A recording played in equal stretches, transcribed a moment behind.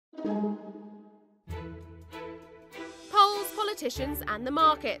Polls, politicians and the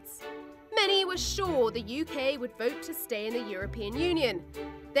markets. Many were sure the UK would vote to stay in the European Union.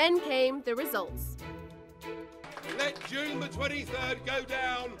 Then came the results. Let June the 23rd go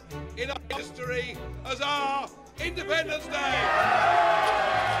down in our history as our Independence Day.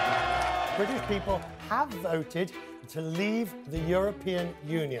 British people have voted to leave the European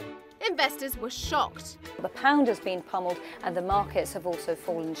Union. Investors were shocked. The pound has been pummeled and the markets have also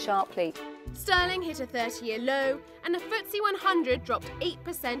fallen sharply. Sterling hit a 30-year low and the FTSE 100 dropped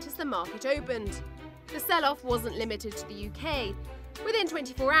 8% as the market opened. The sell-off wasn't limited to the UK. Within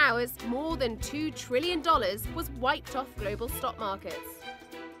 24 hours, more than $2 trillion was wiped off global stock markets.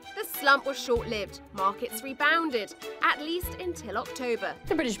 The slump was short-lived. Markets rebounded, at least until October.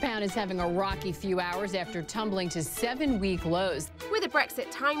 The British pound is having a rocky few hours after tumbling to 7-week lows. With a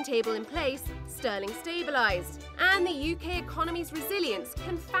Brexit timetable in place, sterling stabilised, and the UK economy's resilience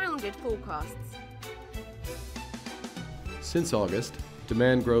confounded forecasts. Since August,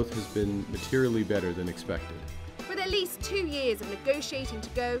 demand growth has been materially better than expected. With at least 2 years of negotiating to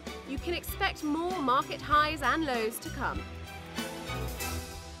go, you can expect more market highs and lows to come.